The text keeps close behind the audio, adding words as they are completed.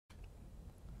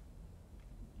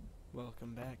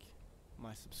Welcome back,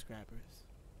 my subscribers.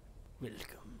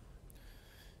 Welcome.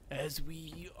 As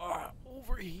we are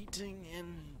overheating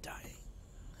and dying.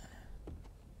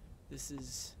 This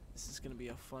is gonna be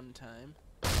a fun time.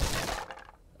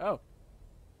 Oh,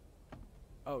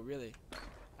 really?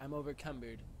 I'm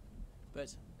overcumbered.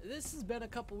 But this has been a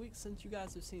couple weeks since you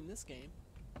guys have seen this game.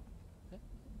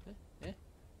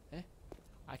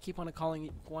 I keep on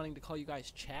wanting to call you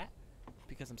guys chat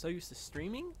because I'm so used to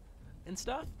streaming and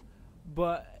stuff.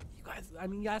 But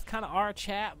you guys kind of are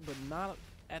chat, but not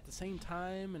at the same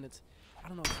time. And I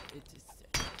don't know.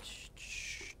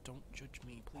 Shh, don't judge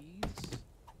me, please.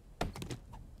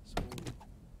 So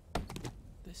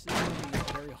this is going to be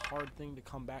a very hard thing to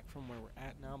come back from where we're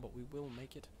at now, but we will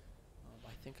make it.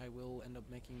 I think I will end up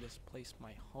making this place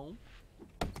my home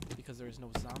because there is no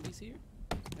zombies here.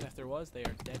 And if there was, they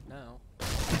are dead now.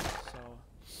 So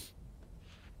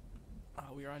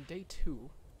we are on day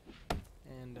 2.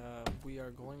 And we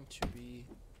are going to be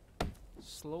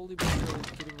slowly but surely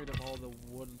getting rid of all the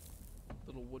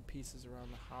little wood pieces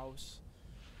around the house,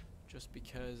 just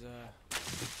because,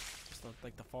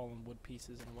 like the fallen wood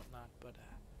pieces and whatnot. But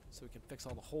so we can fix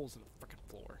all the holes in the frickin'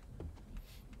 floor.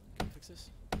 Can we fix this?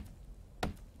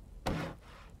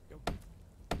 Go. Go.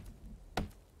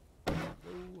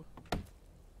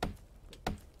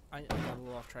 I got a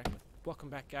little off track, but welcome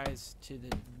back, guys, to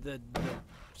the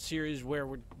series where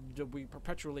we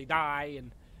perpetually die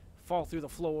and fall through the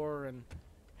floor and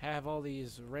have all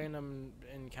these random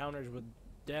encounters with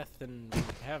death and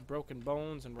have broken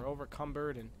bones and we're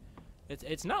overcumbered, and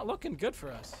it's not looking good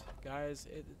for us, guys.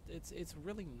 It's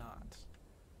really not.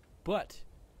 But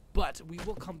we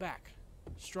will come back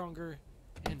stronger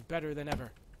and better than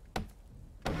ever.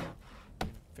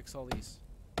 Fix all the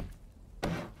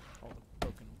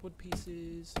broken wood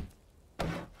pieces.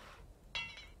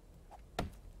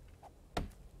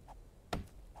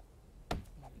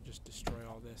 Just destroy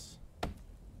all this.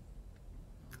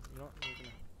 You know what?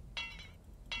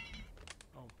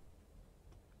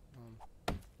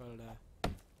 We're gonna.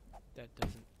 That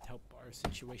doesn't help our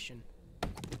situation.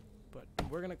 But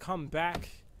we're gonna come back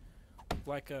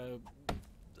like a.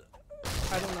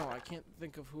 I don't know. I can't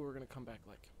think of who we're gonna come back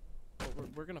like.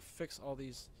 But we're gonna fix all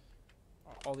these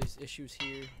issues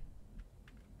here.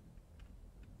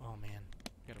 Oh man,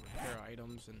 gotta repair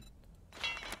items and.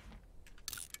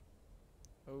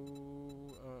 No.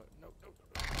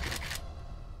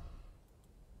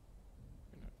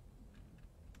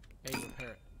 Repair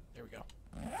it. There we go.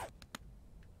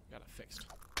 Got it fixed.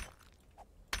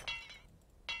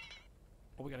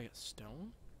 Oh, we gotta get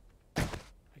stone? I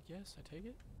guess, I take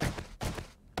it?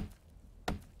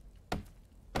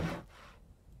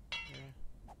 Yeah.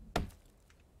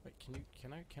 Wait,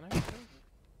 can I repair it?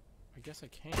 I guess I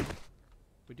can.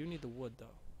 We do need the wood,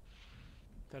 though.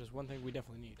 That is one thing we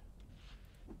definitely need.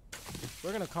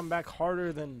 We're gonna come back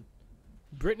harder than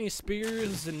Britney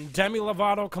Spears and Demi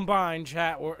Lovato combined,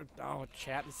 chat.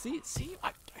 Chat. See,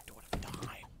 I do it every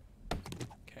time.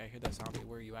 Okay, I hear that zombie.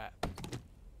 Where are you at?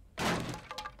 Where are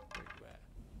you at?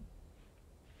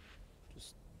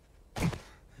 Just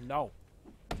no.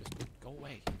 Just go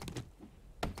away.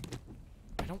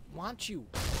 I don't want you.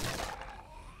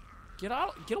 Get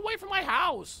out. Get away from my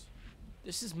house.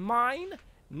 This is mine,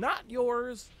 not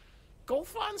yours. Go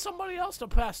find somebody else to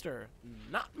pester,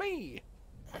 not me.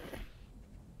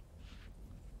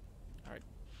 Alright.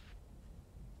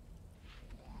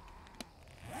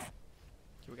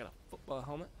 Okay, we got a football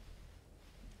helmet.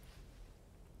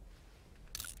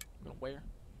 I'm gonna wear.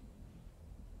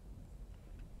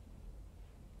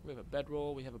 We have a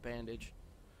bedroll, we have a bandage.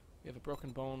 We have a broken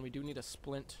bone, we do need a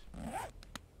splint.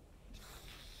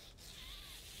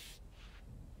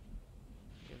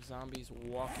 We have zombies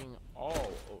walking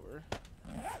all over.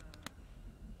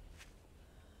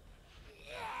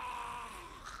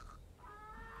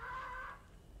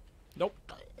 Nope.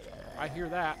 I hear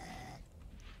that.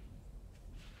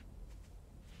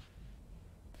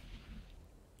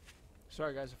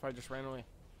 Sorry guys if I just randomly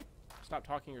stop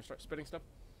talking or start spitting stuff.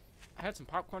 I had some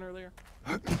popcorn earlier.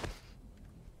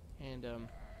 And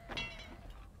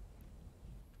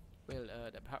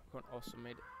that popcorn also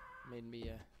made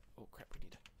me oh crap, we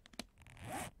need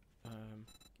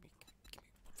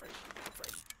give me one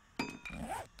frame.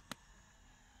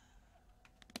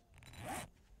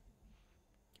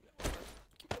 Give me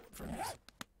that one frame.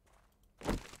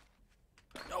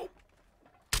 Nope.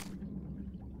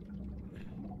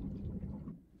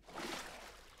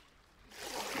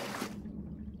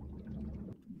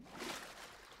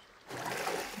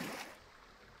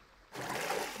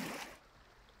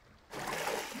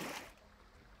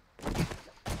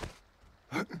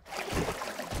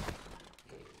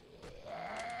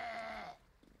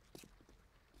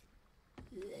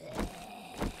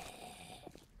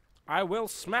 I will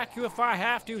smack you if I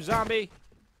have to, zombie.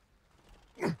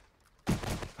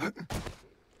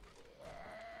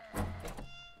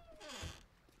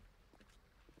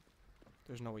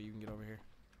 There's no way you can get over here.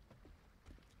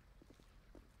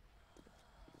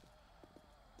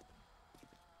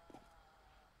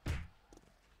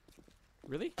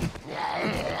 Really?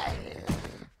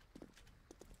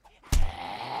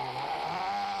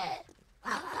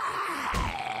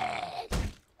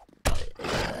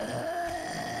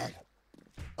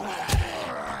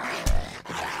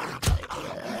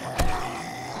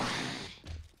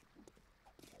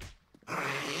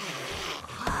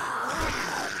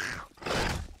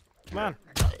 Come on.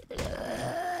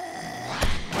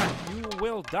 You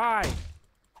will die.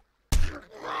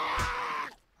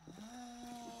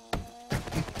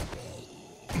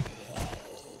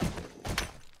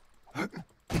 Breaking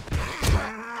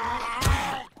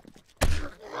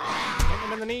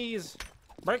him in the knees.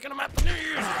 Breaking him at the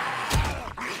knees.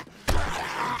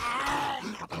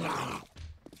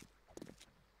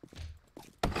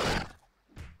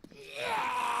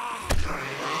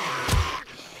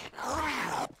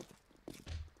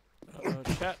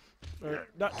 Chat. Or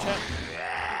not chat.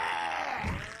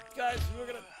 Guys, we're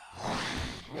gonna.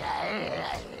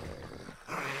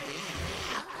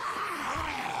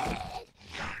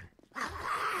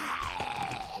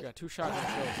 We got 2 shotgun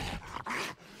kills.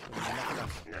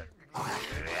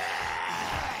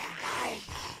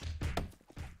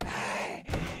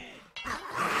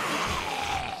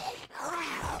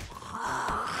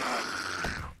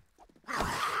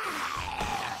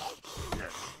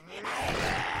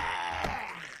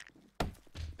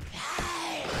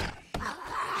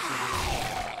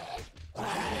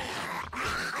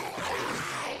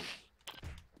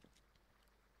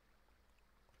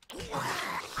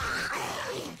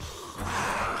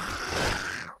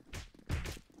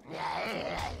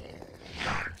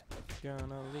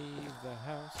 Gonna leave the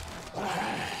house.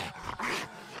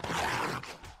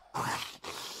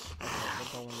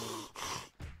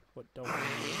 What don't we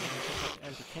need?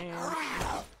 Empty cans.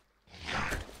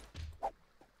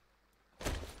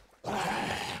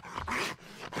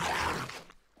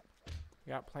 We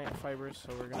got plant fibers,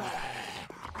 so we're gonna.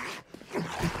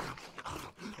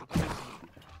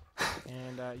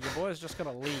 And your boy's just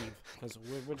gonna leave because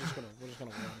we're just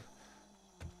gonna run.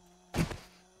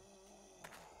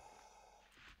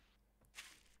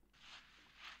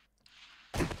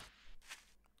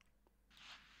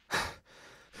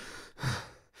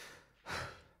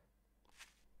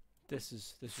 This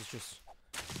is just.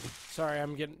 Sorry,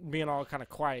 I'm being all kind of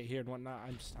quiet here and whatnot.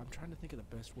 I'm trying to think of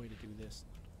the best way to do this.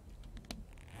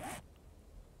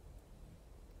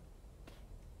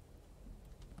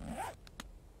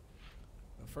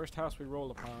 The first house we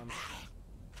roll upon,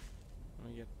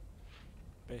 we get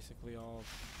basically all.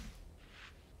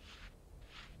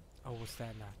 Oh, what's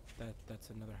that now? That's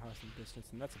another house in the distance,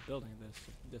 and that's a building in this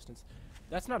distance.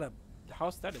 That's not a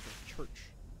house. That is a church.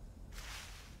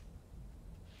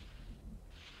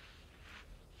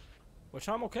 Which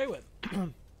I'm okay with,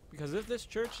 because if this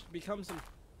church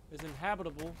is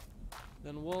inhabitable,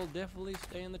 then we'll definitely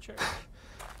stay in the church.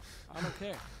 I don't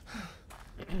care.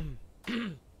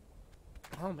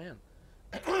 Oh man.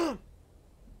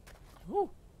 Whew.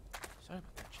 Sorry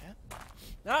about that, chat.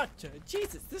 Ah,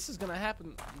 Jesus, this is gonna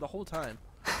happen the whole time.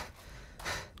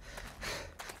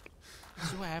 This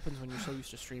is what happens when you're so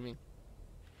used to streaming.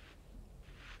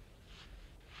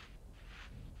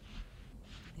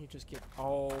 You just get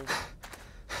all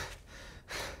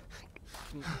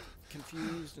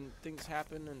confused and things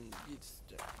happen and you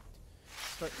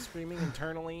start screaming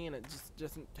internally and it just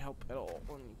doesn't help at all.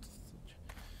 And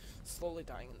slowly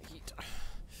dying in the heat.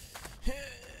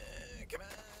 Come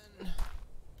on.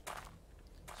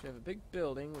 So we have a big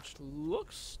building which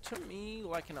looks to me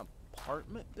like an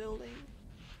apartment building.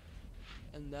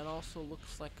 And that also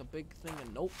looks like a big thing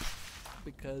of nope.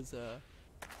 Because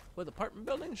with apartment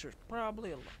buildings, there's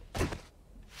probably a lot.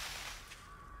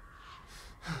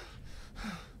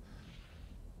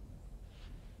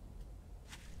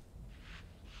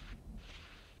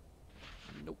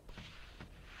 Nope.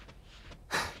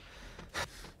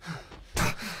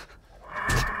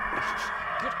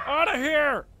 Get out of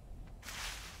here!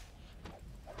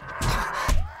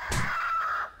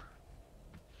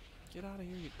 Get out of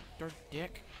here, you dirty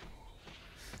dick.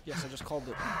 Yes, I just called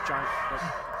the giant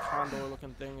condor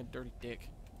looking thing a dirty dick.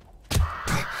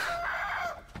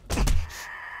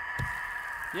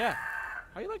 Yeah.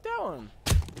 How you like that one?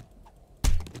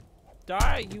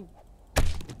 Die, you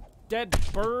dead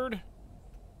bird.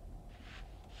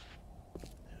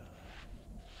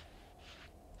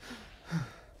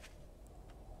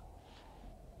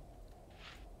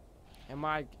 Am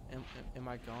I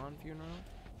gone, funeral?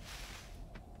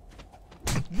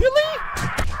 Really?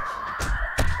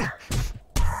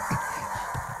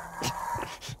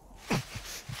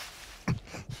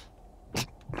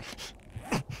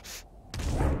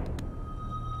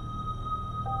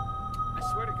 I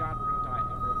swear to God, we're gonna die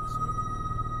every episode.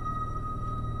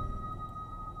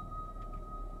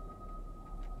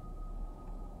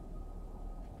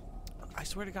 I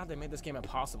swear to God, they made this game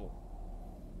impossible.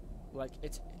 Like,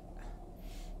 it's...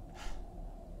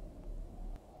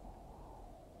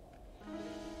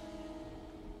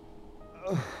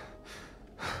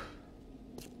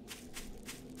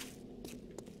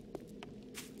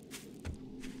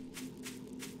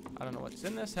 I don't know what's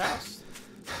in this house.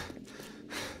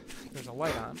 There's a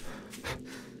light on. So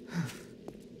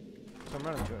I'm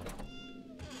running to it.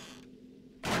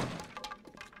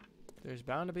 There's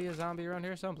bound to be a zombie around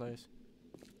here someplace.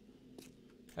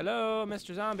 Hello,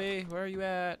 Mr. Zombie. Where are you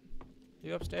at?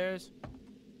 You upstairs?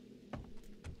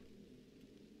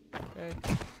 Okay.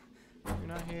 You're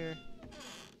not here.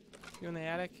 You in the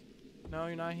attic? No,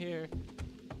 you're not here.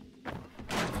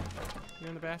 You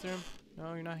in the bathroom?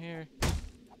 No, you're not here.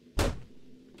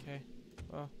 Okay.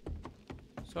 Well.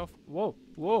 So. Whoa.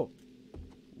 Whoa.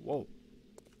 Whoa.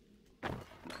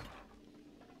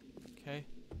 Okay.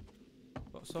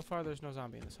 Well, so far there's no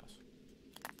zombie in this house.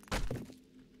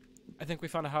 I think we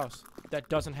found a house that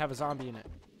doesn't have a zombie in it.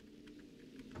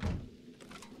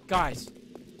 Guys,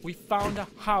 we found a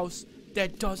house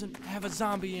that doesn't have a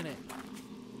zombie in it.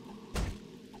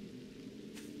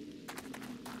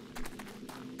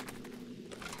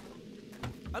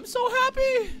 I'm so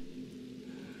happy!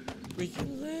 We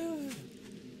can live!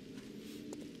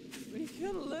 We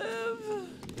can live!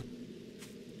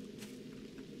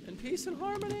 In peace and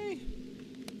harmony!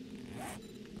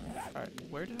 Alright,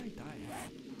 where did I die at?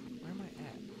 Where am I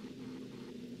at?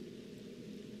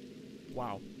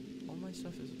 Wow. All my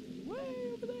stuff is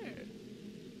way over there.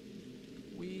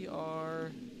 We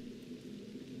are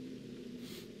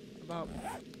about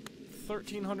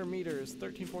 1,300 meters,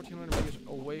 1,400 meters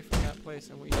away from that place,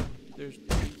 and we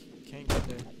can't get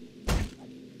there.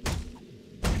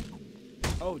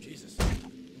 Oh, Jesus.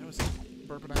 That was a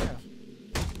burp and a half.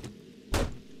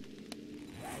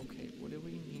 Okay, what do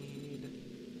we need?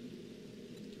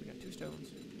 We got 2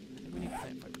 stones. I think we need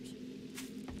plant fibers.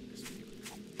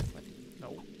 No.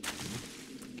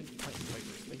 Plant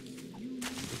fibers, thank you.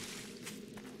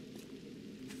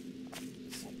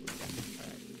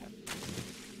 Alright,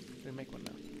 can we make one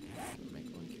now? Can we make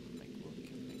one? Can we make one?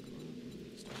 Can we make one?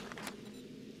 Stone.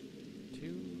 2.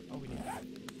 Oh, we need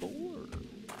 4.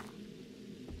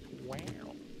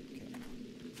 Wow. Okay.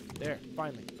 There,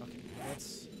 finally. Okay,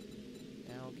 let's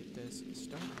now get this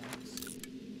stone axe.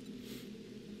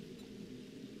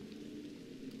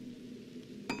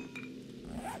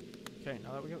 Okay,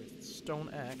 now that we got a stone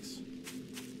axe,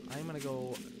 I'm gonna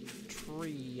go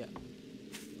tree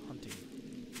hunting.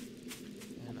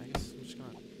 And I guess I'm just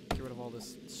gonna get rid of all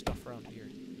this stuff around here.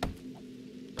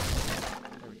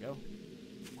 There we go.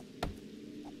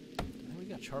 I think we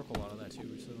got charcoal out of that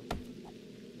too, so...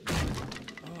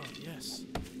 Oh, yes.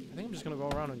 I think I'm just gonna go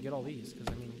around and get all these,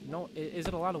 because I mean, no, is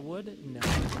it a lot of wood? No.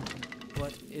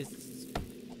 But it's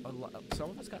a lot,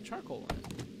 some of it's got charcoal in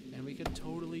it, and we could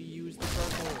totally use the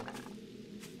charcoal.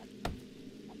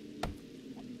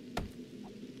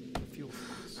 The fuel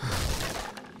for this.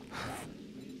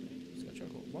 It's got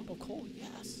charcoal. Lump of coal,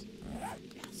 yes.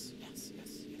 Yes, yes,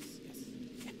 yes, yes, yes, yes.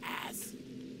 Okay.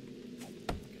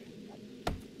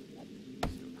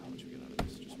 Let's see how much we get out of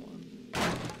this. Just one.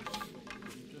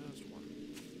 Just one.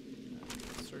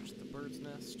 Search the bird's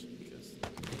nest, because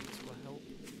this will help.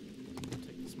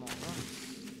 Take the small rocks.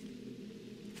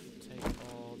 Take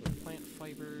all the plant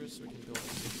fibers so we can build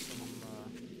some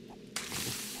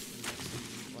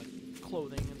like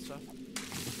clothing and stuff.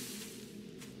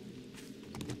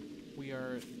 We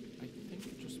are, I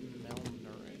think, just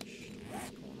malnourished. What's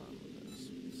going on with this?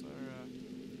 Is our,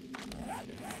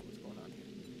 okay, what's going on here?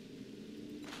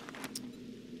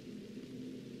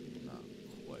 Not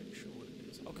quite sure what it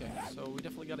is. Okay, so we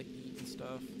definitely gotta eat and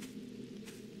stuff.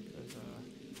 Because,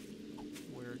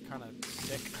 we're kind of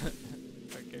sick.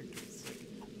 Our character is sick.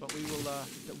 But we will,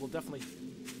 we'll definitely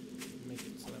make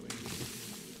it so that we can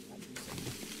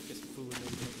get some food,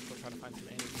 maybe we'll try to find some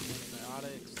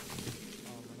antibiotics.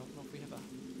 I don't know if we have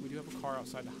we do have a car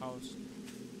outside the house,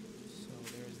 so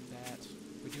there's that.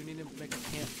 We do need to make a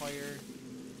campfire.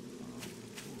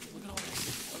 Look at all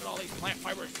this. Look at all these plant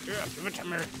fibers. Yeah, give it to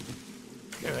me.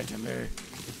 Give it to me.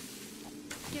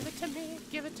 Give it to me.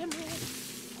 Give it to me.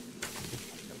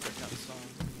 Gotta break down the song.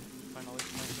 Find all these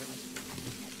plant fibers.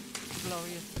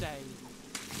 Glorious day.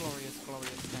 Glorious,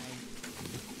 glorious day.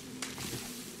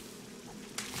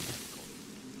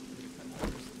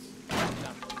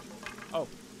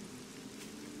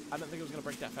 didn't think it was gonna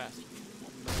break that fast.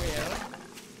 Well,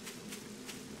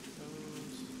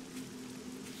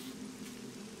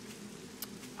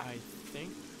 I think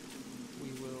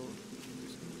we will.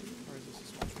 Or is this a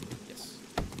small tree? Yes.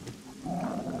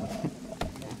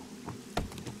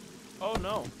 Oh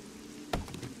no!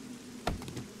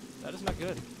 That is not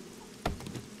good.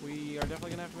 We are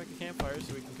definitely gonna have to make a campfire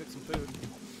so we can cook some food.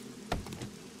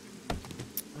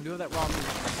 We do have that raw meat, so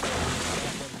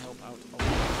that will help out a lot.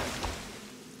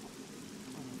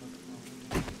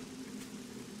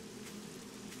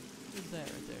 What is that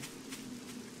right there?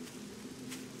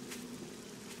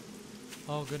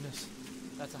 Oh goodness,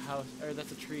 that's a house, or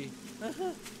that's a tree.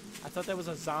 I thought that was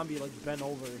a zombie like bent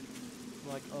over.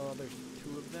 I'm like, oh, there's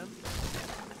two of them.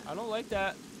 I don't like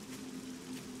that.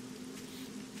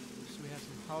 So we have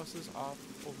some houses off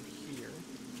over here,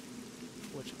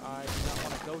 which I do not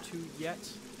want to go to yet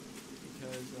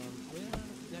because yeah,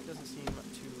 that doesn't seem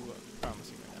too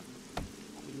promising right now.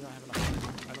 We do not have enough.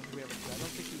 I don't think we have. I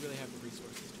don't think we really have the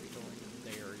resources to be going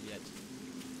there yet.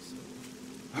 So.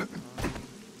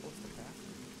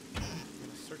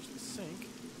 Search the sink.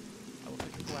 I will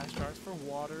take the glass jars for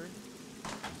water.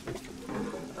 Search the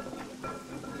pool.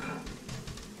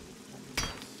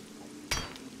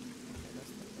 Okay,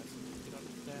 that's get out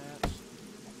of that.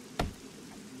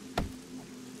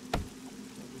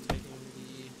 We'll be taking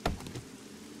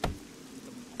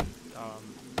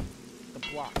the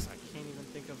blocks. I can't even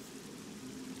think of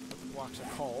what the blocks are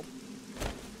called.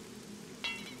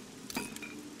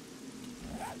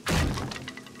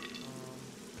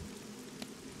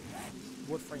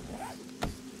 Wood frame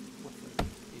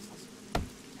pieces.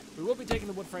 We will be taking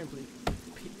the wood frame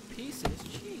pieces.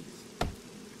 Jeez.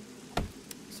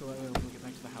 So when we get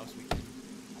back to the house, we can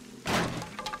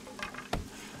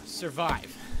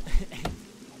survive.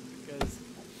 Because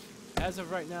as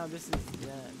of right now, this is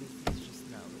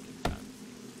just not looking fun.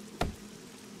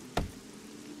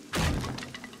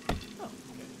 Oh,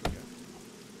 okay, here we go.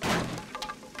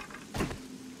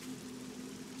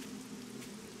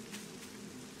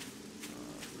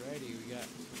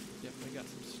 We definitely got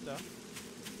some stuff.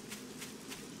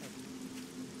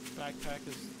 Our backpack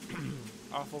is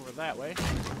off over that way,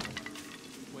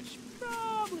 which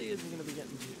probably isn't going to be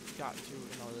gotten to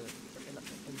in all the.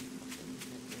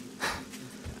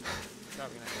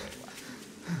 Probably going to have to wait a while.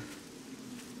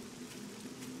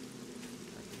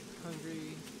 I'm getting hungry,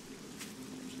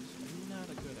 which is not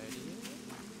a good idea.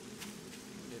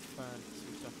 We did find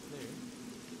some stuff there.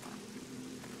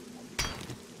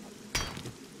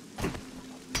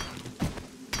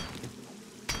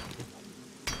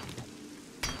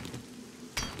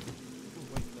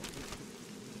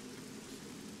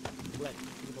 Yeah.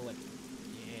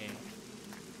 Can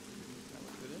I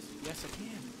look through this? Yes, I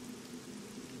can.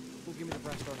 Oh, give me the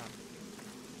brass door now.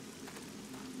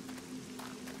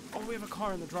 Oh, we have a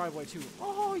car in the driveway too.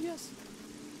 Oh, yes.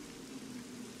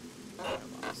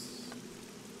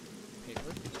 Paper.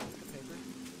 Paper.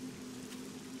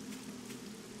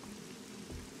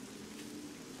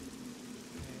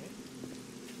 Okay.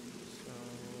 So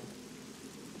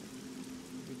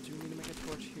we do need to make a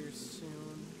torch here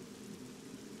soon.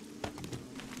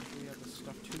 We have the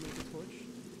stuff to make a torch.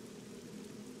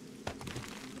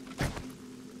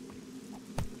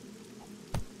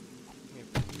 We have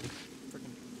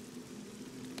freaking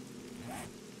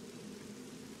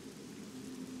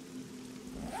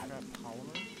crap polymer. I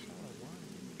don't know why.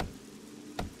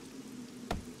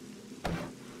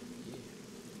 Yeah.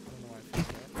 I don't know why I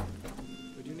fixed that.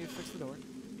 We do need to fix the door.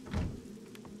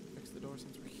 Fix the door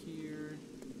since we're here.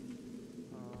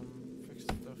 Fix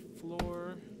the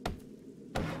floor.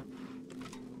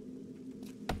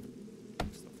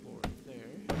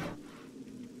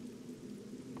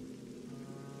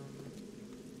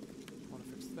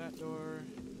 That door.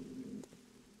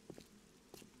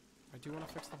 I do want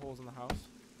to fix the holes in the house.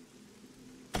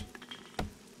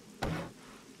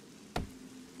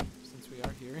 Since we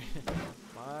are here,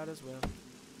 might as well.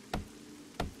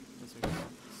 Because there's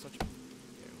such a...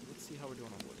 Okay, let's see how we're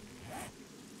doing on wood.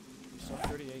 We're still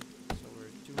 38, so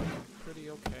we're doing pretty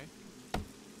okay.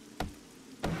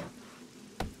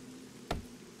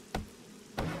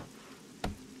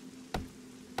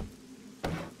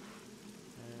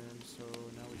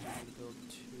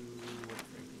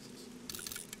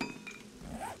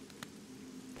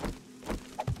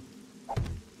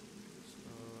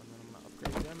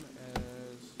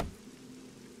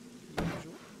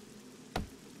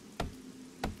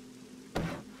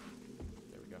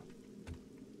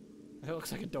 It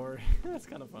looks like a door. That's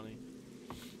kind of funny.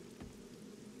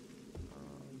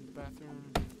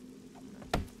 Bathroom.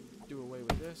 Do away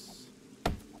with this.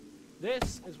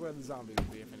 This is where the zombie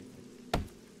would be, if anything.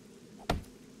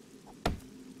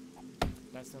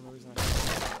 That's the only reason I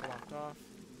have it blocked off.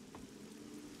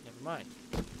 Never mind.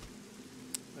 But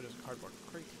there's a cardboard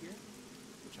crate here,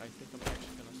 which I think I'm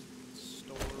actually going to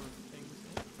store things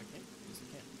in. If I can. Yes, I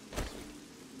can. Sweet.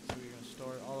 So we're going to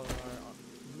store all of our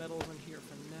metals in here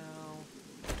for now.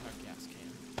 Our gas can.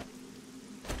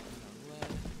 And our lead.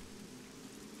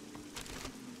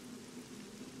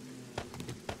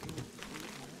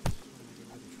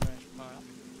 Trash pile.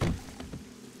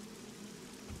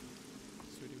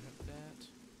 So we do have that.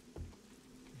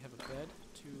 We have a bed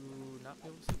to not be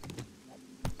able to sleep.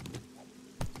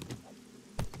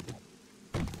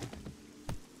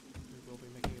 We will be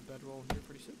making a bedroll here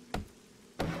pretty soon.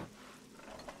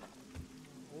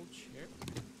 Old chair.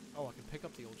 Oh, I can pick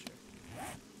up the old chair. I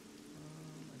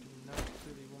do not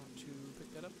really want to pick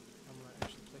that up. I'm going to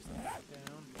actually place that back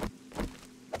down.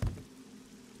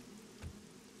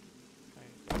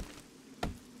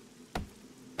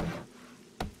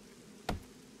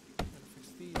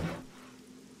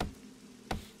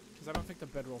 Because I don't think the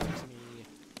bedroll takes any.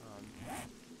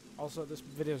 Also, this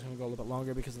video is going to go a little bit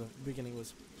longer because the beginning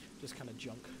was just kind of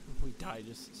junk. We died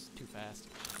just too fast.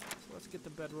 So let's get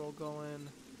the bedroll going.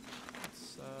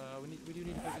 Let's, we do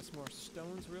need to get some more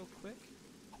stones real quick.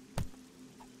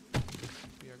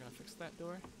 We are going to fix that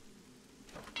door.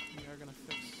 We are going to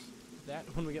fix that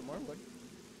when we get more wood.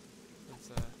 Let's,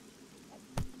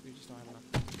 we just don't have enough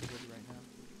wood right now.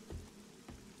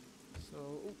 So,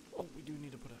 oh, we do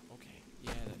need to put a, okay,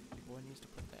 yeah, the boy needs to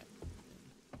put that in.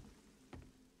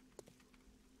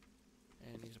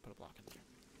 And needs to put a block in there.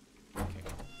 Okay.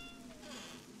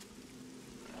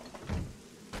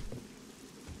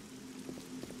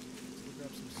 So we'll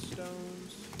grab some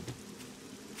stones.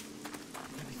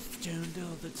 Gotta be stoned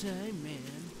all the time,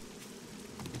 man.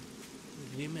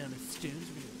 With the amount of stones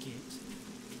we're gonna get.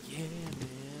 Yeah,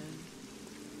 man.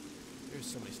 There's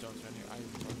so many stones around here. I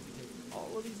want to take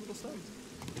all of these little stones.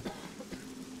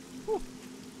 Whew.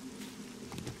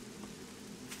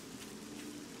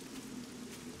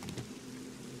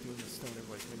 Doing the stoner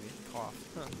voice made me cough.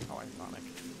 How ironic.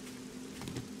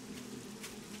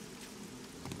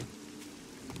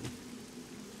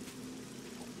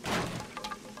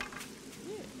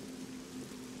 Yeah.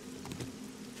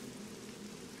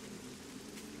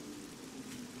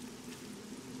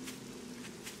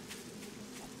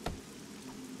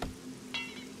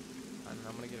 And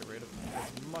I'm gonna get rid of as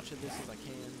much of this as I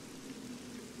can.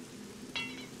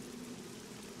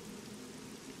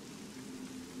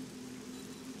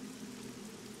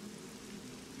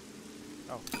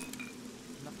 Oh.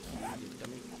 Not you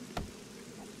dummy.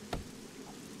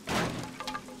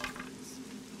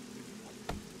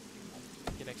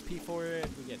 Get XP for it,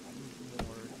 we get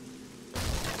more,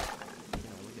 you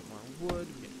know, we get more wood,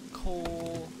 we get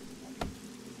coal.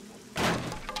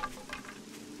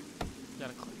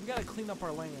 We gotta clean up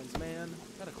our lands, man.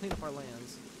 Gotta clean up our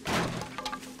lands.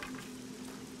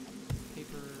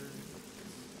 Paper.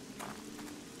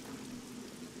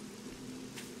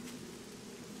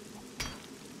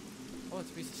 Oh, it's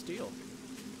a piece of steel.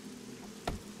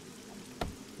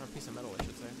 Or a piece of metal, I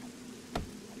should say.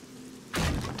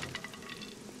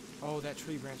 Oh, that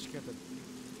tree branch scared the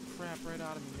crap right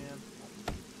out of me, man.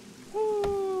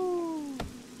 Woo!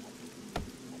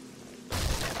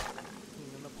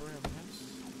 Cleaning up around the house.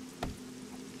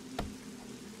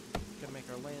 Gotta make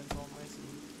our lands all nice and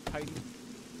tidy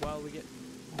while we get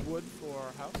wood for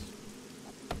our house.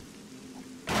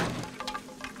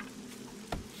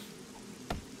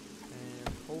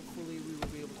 Hopefully we will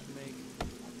be able to make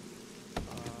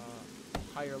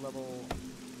higher level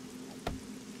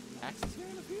axes here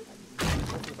in a few.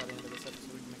 Hopefully by the end of this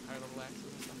episode we can make higher level axes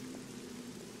and stuff.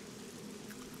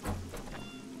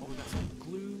 Oh, we got some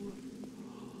glue.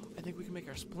 I think we can make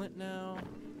our splint now.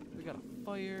 We got a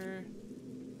fire.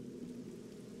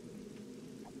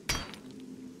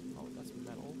 Oh, that's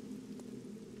metal.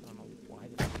 I don't know why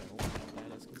that's metal.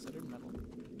 That is considered metal.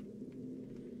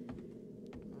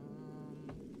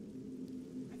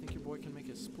 Boy can make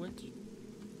a splint. Gotta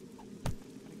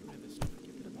get rid of this stuff.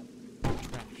 Get rid of the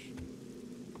trash.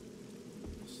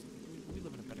 We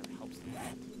live in a better house than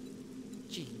that.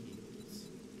 Jeez.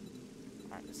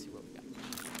 Alright, let's see what we got.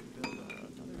 Build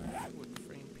another wood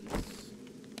frame piece.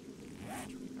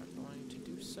 Which we are going to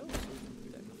do so. So we can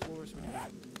put that in the floor so we can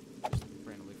just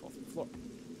randomly fall through the floor.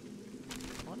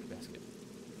 Laundry basket.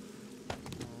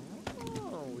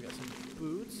 Oh, we got some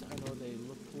boots. I know they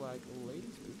look like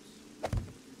ladies' boots.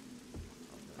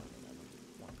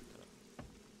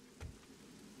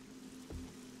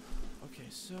 Okay,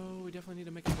 so we definitely need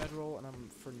to make a bedroll, and I'm,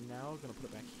 for now, going to put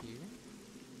it back here.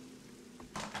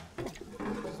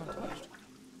 This is untouched.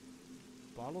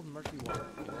 Bottled murky water.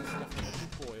 Okay, this is definitely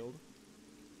boiled.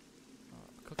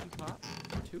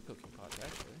 2 cooking pots,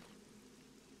 actually.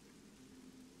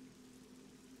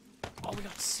 Oh, we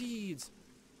got seeds!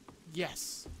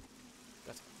 Yes!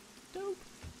 That's dope!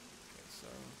 Okay, so...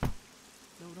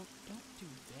 No, don't do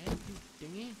that, you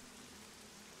dingy!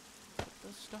 Put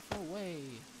the stuff away!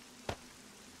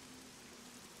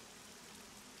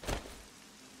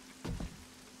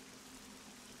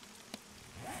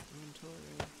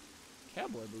 Inventory.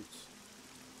 Cowboy boots.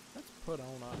 Let's put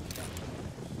on our cowboy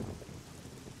boots.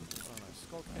 Put on our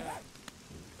skull cap.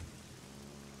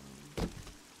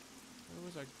 Where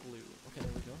was our glue? Okay,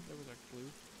 there we go. There was our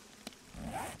glue.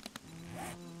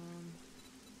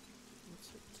 What's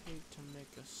it take to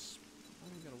make a oh,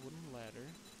 we got a wooden ladder.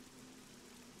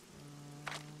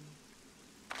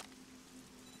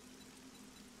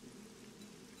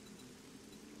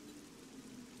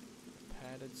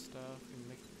 Padded stuff. We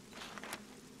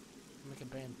make a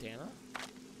bandana?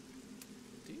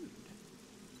 Dude.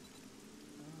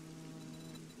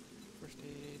 First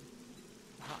aid.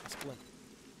 Aha, a splint.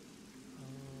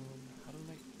 How to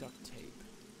make duct tape?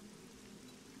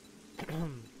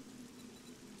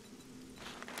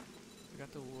 We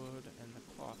got the wood and the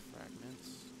cloth fragments.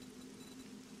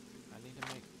 I need to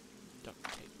make duct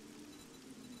tape.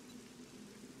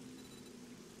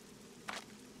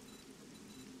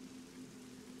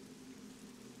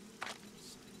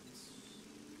 Science.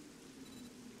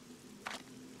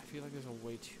 I feel like there's a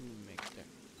way to make duct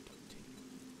tape.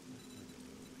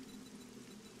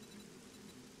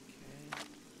 Okay,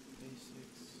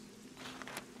 basics.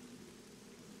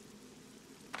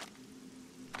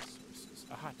 Resources.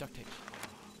 Aha, duct tape.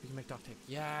 We can make duct tape.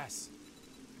 Yes!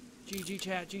 GG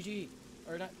chat, GG!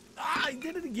 Or not. Ah, I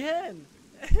did it again!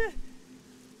 Okay.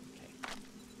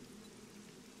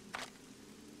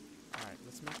 Alright,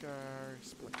 let's make our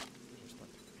splint. There's our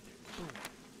splint. Right there. Boom.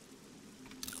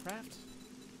 Craft.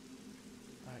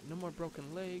 Alright, no more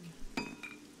broken leg. Alright,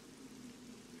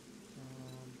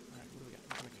 what do we got?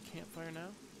 We can make a campfire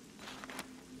now.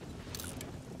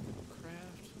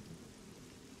 Craft.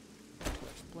 Put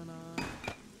our splint on.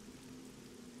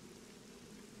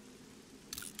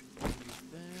 Use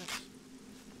that.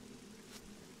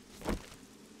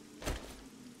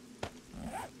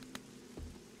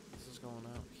 This is going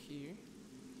out here.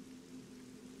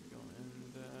 Going in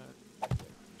the...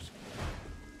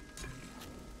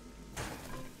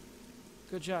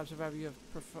 Good job, Survivor. You have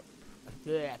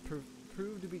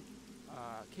proved to be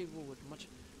capable with much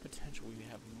potential. You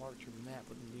have marked your map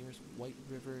with the nearest White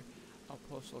River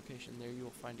outpost location. There you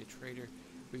will find a trader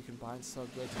where you can buy and sell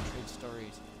goods and trade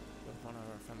stories with one of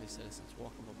our friendly citizens.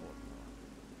 Welcome aboard.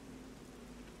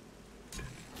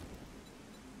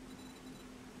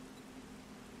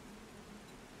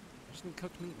 I just need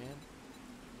cooked meat, man.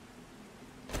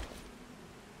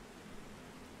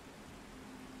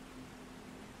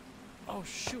 Oh,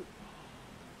 shoot.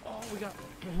 Oh, we got...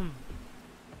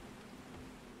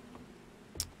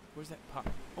 Where's that pop?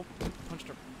 Oh, punched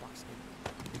our box in.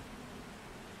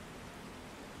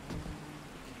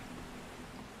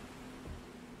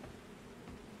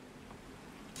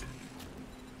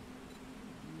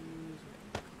 Use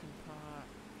a cooking pot.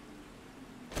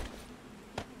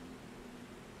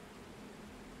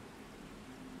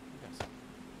 We got some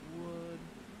wood.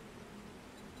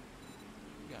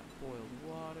 We got boiled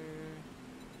water.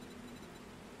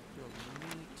 Grilled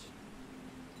meat.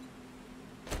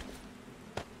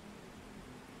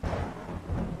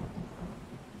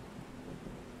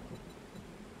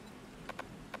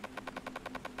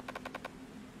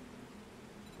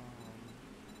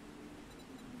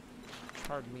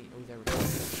 Charred meat. Oh, there we go.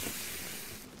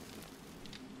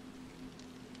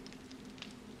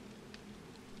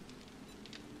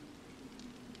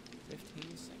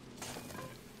 15 seconds.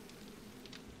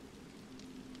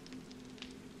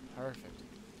 Perfect.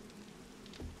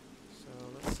 So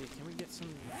let's see. Can we get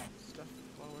some stuff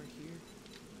while we're here?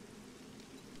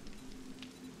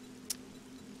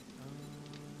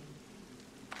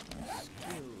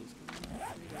 Skills. Can we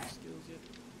upgrade our skills yet?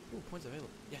 Oh, points available.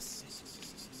 Yes, yes, yes, yes,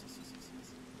 yes, yes, yes, yes, yes.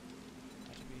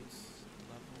 Attributes,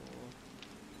 level.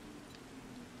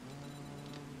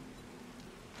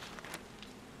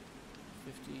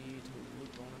 50 to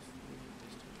loot bonus.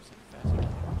 Is 2% faster.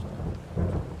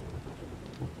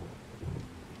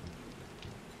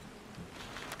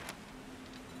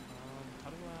 How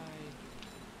do I?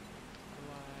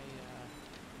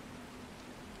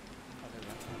 Oh, there we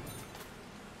go.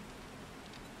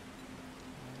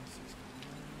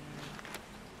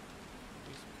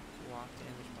 Block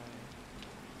damage by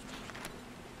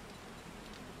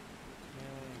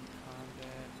melee and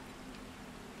combat.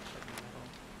 Heavy metal.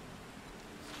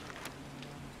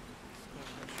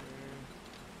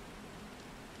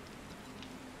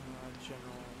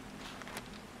 general.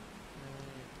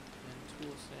 And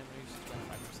tool stamina uses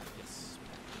 25%. Yes.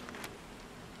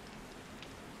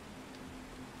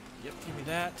 Yep, give me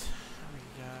that. We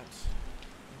got.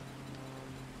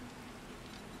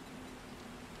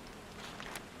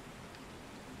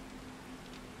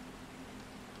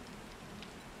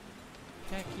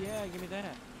 Heck yeah, give me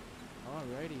that.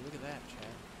 Alrighty, look at that,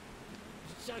 chat.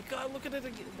 God, look at it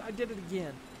again. I did it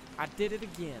again. I did it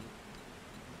again.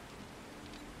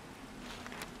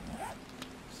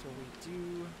 So we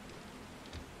do.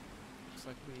 Looks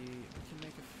like we can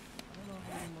make a. I don't know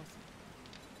how many more.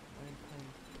 Plane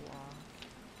block.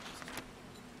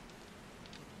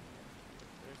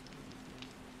 There's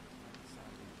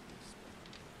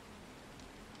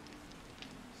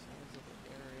size of the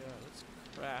area. Let's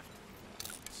craft.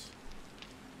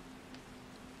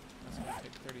 That's gonna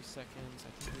take 30 seconds. I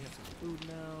think we have some food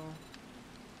now.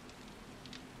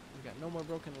 We got no more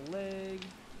broken leg.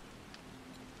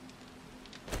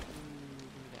 Ooh,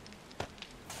 give me that.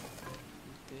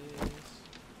 Eat this.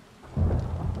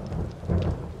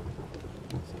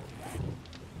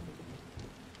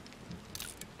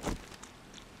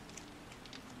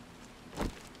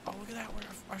 Oh, look at that.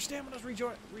 Our stamina's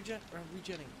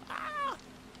regenning. Ah!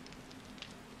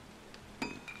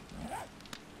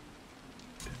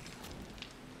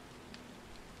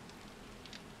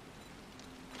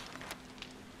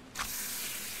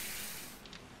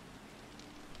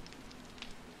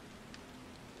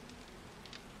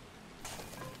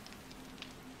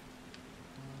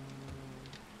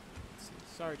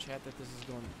 Sorry, chat, that this is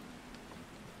going.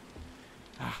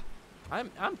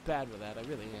 I'm bad with that. I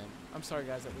really am. I'm sorry,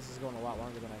 guys, that this is going a lot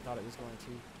longer than I thought it was going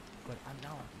to. But I'm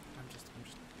just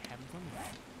having fun with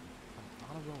it.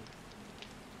 I'm on a roll.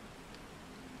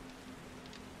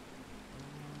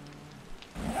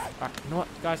 Alright, you know what,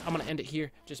 guys? I'm gonna end it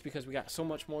here just because we got so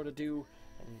much more to do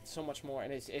and so much more,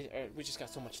 and we just got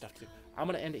so much stuff to do. I'm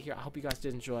gonna end it here. I hope you guys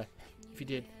did enjoy. If you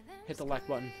did, hit the like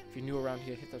button. If you're new around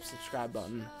here, hit the subscribe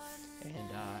button.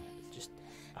 And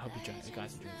I hope you guys enjoyed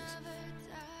this.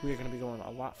 We are going to be going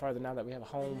a lot farther now that we have a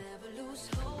home.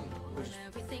 We're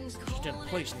just in a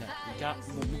place now.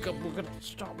 We're going to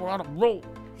start. We're on a roll.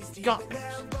 We got this.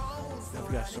 Thank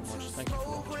you guys so much. Thank you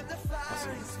for watching. I'll see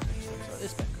you next episode.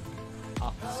 It's been good.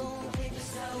 I'll see you.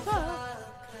 Bye.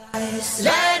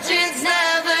 Legends now.